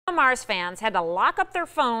Mars fans had to lock up their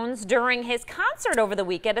phones during his concert over the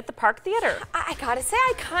weekend at the Park Theater. I gotta say,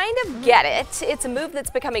 I kind of get it. It's a move that's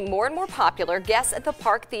becoming more and more popular. Guests at the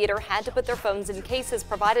Park Theater had to put their phones in cases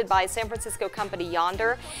provided by San Francisco company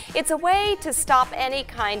YONDR. It's a way to stop any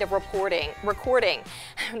kind of recording.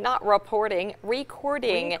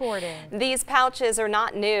 These pouches are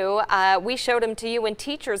not new. We showed them to you when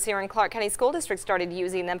teachers here in Clark County School District started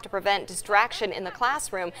using them to prevent distraction in the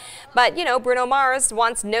classroom. But, you know, Bruno Mars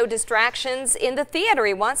wants no distractions in the theater.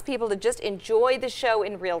 He wants people to just enjoy the show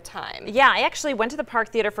in real time. Yeah, I actually went to the Park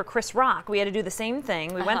Theater for Chris Rock. We had to do the same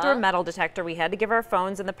thing. We went through a metal detector. We had to give our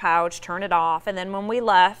phones in the pouch, turn it off, and then when we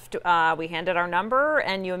left, we handed our number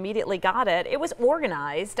and you immediately got it. It was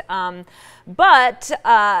organized, but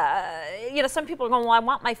you know, some people are going, well, I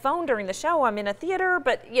want my phone during the show. I'm in a theater,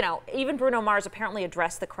 but you know, even Bruno Mars apparently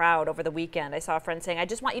addressed the crowd over the weekend. I saw a friend saying, I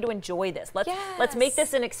just want you to enjoy this. Let's make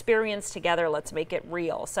this an experience together. Let's make it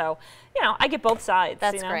real. So, you know, I get both sides.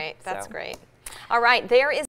 That's you know? great. That's great. All right, there is